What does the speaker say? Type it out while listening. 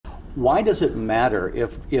why does it matter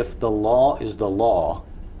if the law is the law,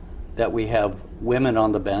 that we have women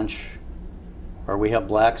on the bench, or we have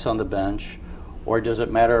blacks on the bench, or does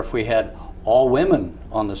it matter if we had all women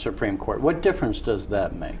on the Supreme Court? What difference does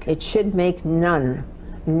that make? It should make none.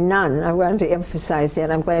 None. I wanted to emphasize that.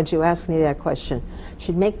 I'm glad you asked me that question. It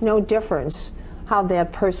should make no difference how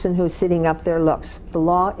that person who's sitting up there looks. The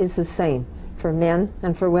law is the same for men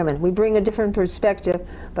and for women. We bring a different perspective,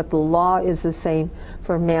 but the law is the same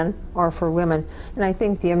for men or for women. And I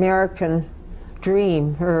think the American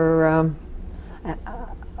dream, or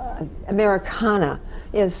Americana,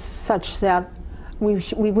 is such that we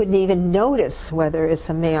wouldn't even notice whether it's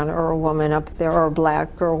a man or a woman up there, or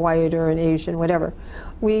black or white or an Asian, whatever.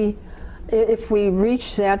 If we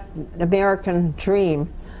reach that American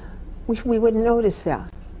dream, we wouldn't notice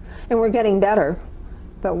that. And we're getting better,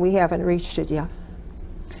 but we haven't reached it yet.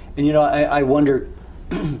 And you know, I wonder,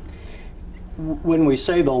 when we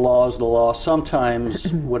say the law is the law,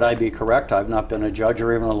 sometimes, would I be correct, I've not been a judge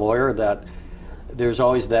or even a lawyer, that there's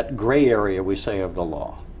always that gray area, we say, of the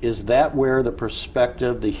law. Is that where the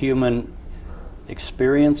perspective, the human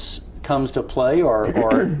experience comes to play,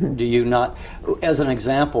 or do you not? As an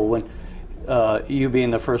example, when you being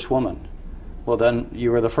the first woman, well, then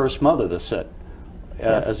you were the first mother to sit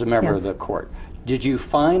as a member of the court. Did you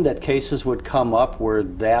find that cases would come up where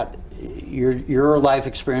that your life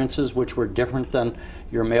experiences, which were different than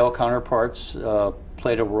your male counterparts,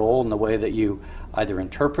 played a role in the way that you either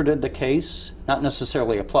interpreted the case, not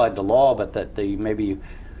necessarily applied the law, but that maybe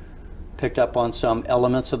picked up on some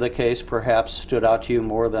elements of the case, perhaps stood out to you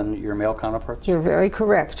more than your male counterparts? You're very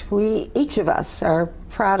correct. Each of us are a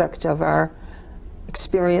product of our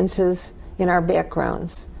experiences in our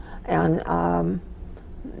backgrounds. And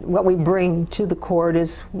what we bring to the court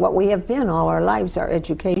is what we have been all our lives, our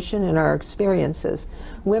education and our experiences.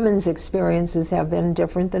 Women's experiences have been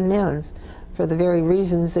different than men's for the very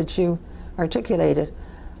reasons that you articulated.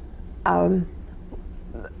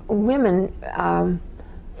 Women,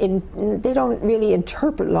 they don't really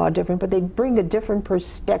interpret law different, but they bring a different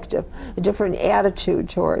perspective, a different attitude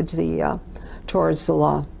towards the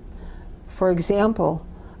law. For example,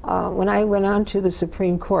 when I went on to the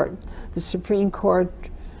Supreme Court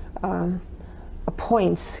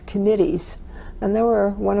appoints committees, and there were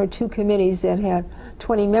 1 or 2 committees that had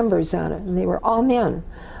 20 members on it, and they were all men.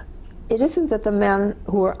 It isn't that the men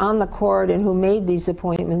who were on the court and who made these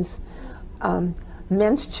appointments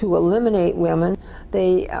meant to eliminate women,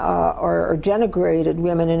 or denigrated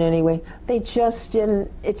women in any way. They just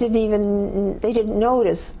didn't. They didn't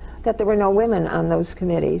notice that there were no women on those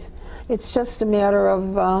committees. It's just a matter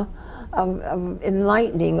of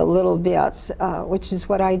enlightening a little bit, which is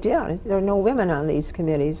what I did. There are no women on these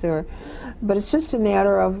committees, but it's just a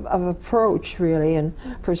matter of approach, really, and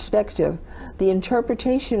perspective. The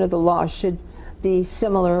interpretation of the law should be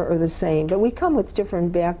similar or the same, but we come with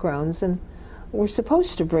different backgrounds, and we're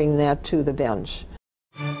supposed to bring that to the bench.